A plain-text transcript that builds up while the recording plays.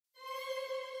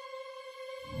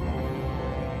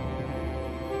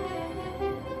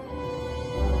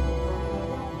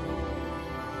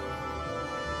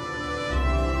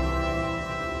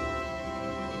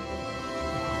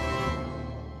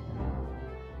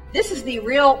This is the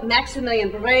real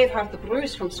Maximilian Braveheart the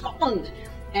Bruce from Scotland,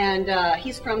 and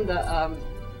he's from the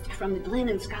Glen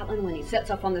in Scotland when he sets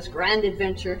off on this grand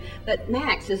adventure. But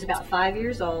Max is about 5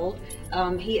 years old.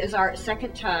 He is our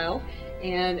second child,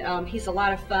 and he's a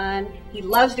lot of fun. He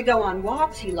loves to go on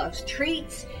walks. He loves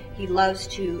treats. He loves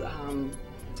to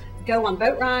go on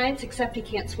boat rides, except he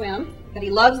can't swim. But he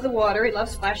loves the water. He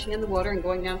loves splashing in the water and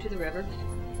going down to the river.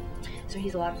 So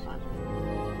he's a lot of fun.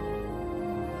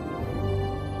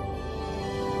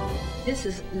 This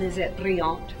is Lisette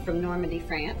Briand from Normandy,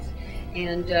 France,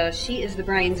 and she is the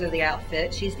brains of the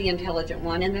outfit. She's the intelligent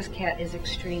one, and this cat is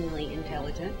extremely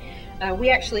intelligent. We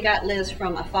actually got Liz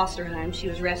from a foster home. She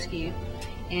was rescued,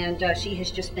 and she has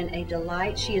just been a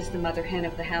delight. She is the mother hen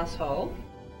of the household.